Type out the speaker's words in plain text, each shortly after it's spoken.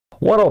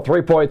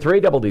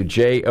103.3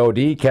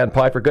 WJOD, Ken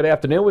Piper. Good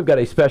afternoon. We've got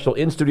a special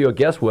in-studio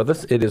guest with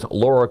us. It is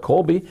Laura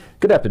Colby.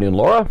 Good afternoon,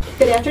 Laura.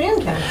 Good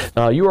afternoon,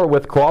 Ken. You are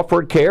with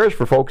Crawford Cares.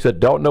 For folks that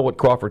don't know what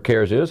Crawford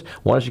Cares is,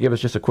 why don't you give us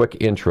just a quick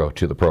intro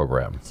to the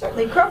program?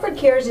 Certainly. Crawford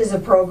Cares is a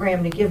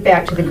program to give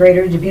back to the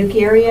greater Dubuque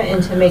area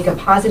and to make a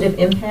positive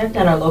impact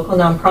on our local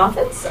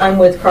nonprofits. I'm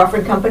with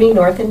Crawford Company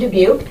North in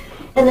Dubuque,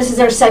 and this is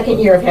our second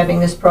year of having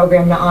this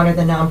program to honor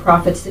the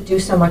nonprofits that do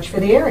so much for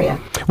the area.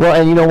 Well,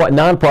 and you know what?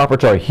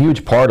 Nonprofits are a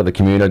huge part of the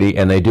community,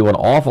 and they do an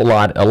awful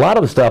lot. A lot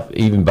of the stuff,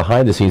 even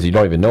behind the scenes, that you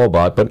don't even know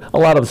about, but a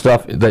lot of the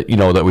stuff that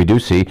that we do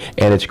see.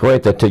 And it's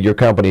great that your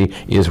company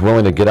is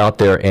willing to get out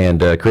there and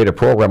create a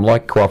program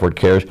like Crawford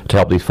Cares to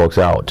help these folks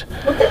out.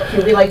 Well, thank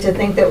you. We like to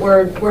think that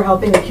we're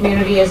helping the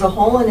community as a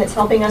whole, and it's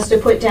helping us to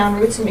put down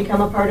roots and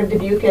become a part of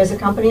Dubuque as a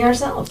company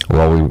ourselves.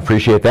 Well, we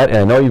appreciate that, and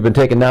I know you've been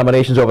taking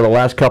nominations over the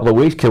last couple of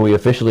weeks. Can we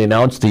officially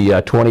announce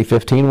the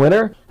 2015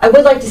 winner? I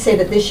would like to say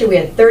that this year we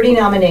had 30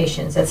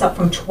 nominations. That's up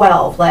from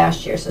 12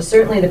 last year. So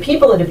certainly the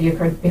people of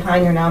Dubuque are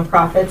behind their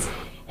nonprofits.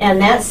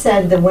 And that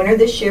said, the winner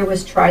this year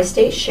was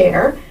Tri-State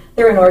Share.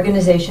 They're an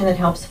organization that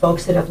helps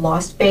folks that have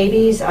lost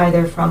babies,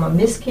 either from a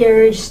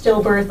miscarriage,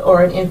 stillbirth,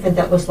 or an infant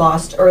that was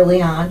lost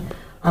early on.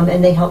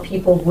 And they help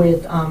people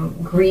with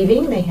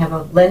grieving. They have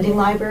a lending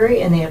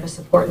library, and they have a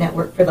support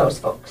network for those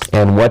folks.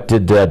 And what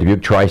did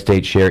Dubuque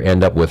Tri-State Share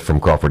end up with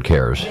from Crawford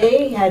Cares?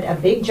 They had a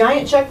big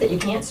giant check that you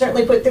can't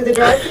certainly put through the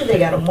drive-thru. They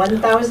got a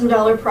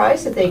 $1,000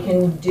 prize that they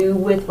can do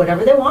with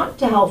whatever they want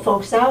to help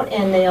folks out,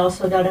 and they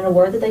also got an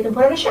award that they can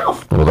put on a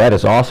shelf. Well, that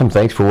is awesome.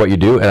 Thanks for what you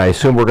do, and I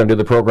assume we're going to do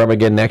the program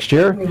again next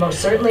year? We most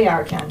certainly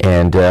are, Ken.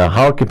 And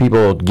how can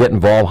people get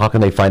involved? How can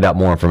they find out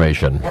more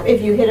information?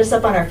 If you hit us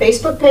up on our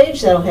Facebook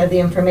page, that'll have the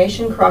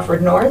information,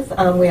 Crawford North.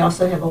 We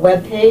also have a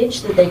web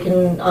page that they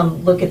can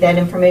look at that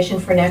information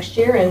for next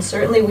year, and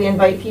certainly we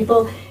invite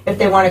people, if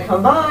they want to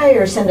come by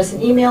or send us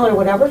an email or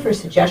whatever for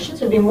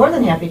suggestions, we'd be more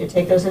than happy to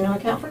take those into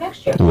account for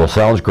next year. Well,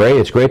 sounds great.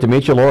 It's great to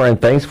meet you, Laura,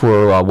 and thanks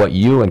for what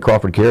you and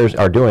Crawford Cares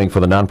are doing for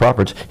the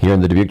nonprofits here in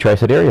the Dubuque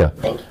Tri-State area.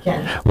 Thank you,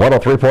 Ken.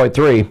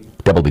 103.3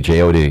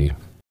 WJOD.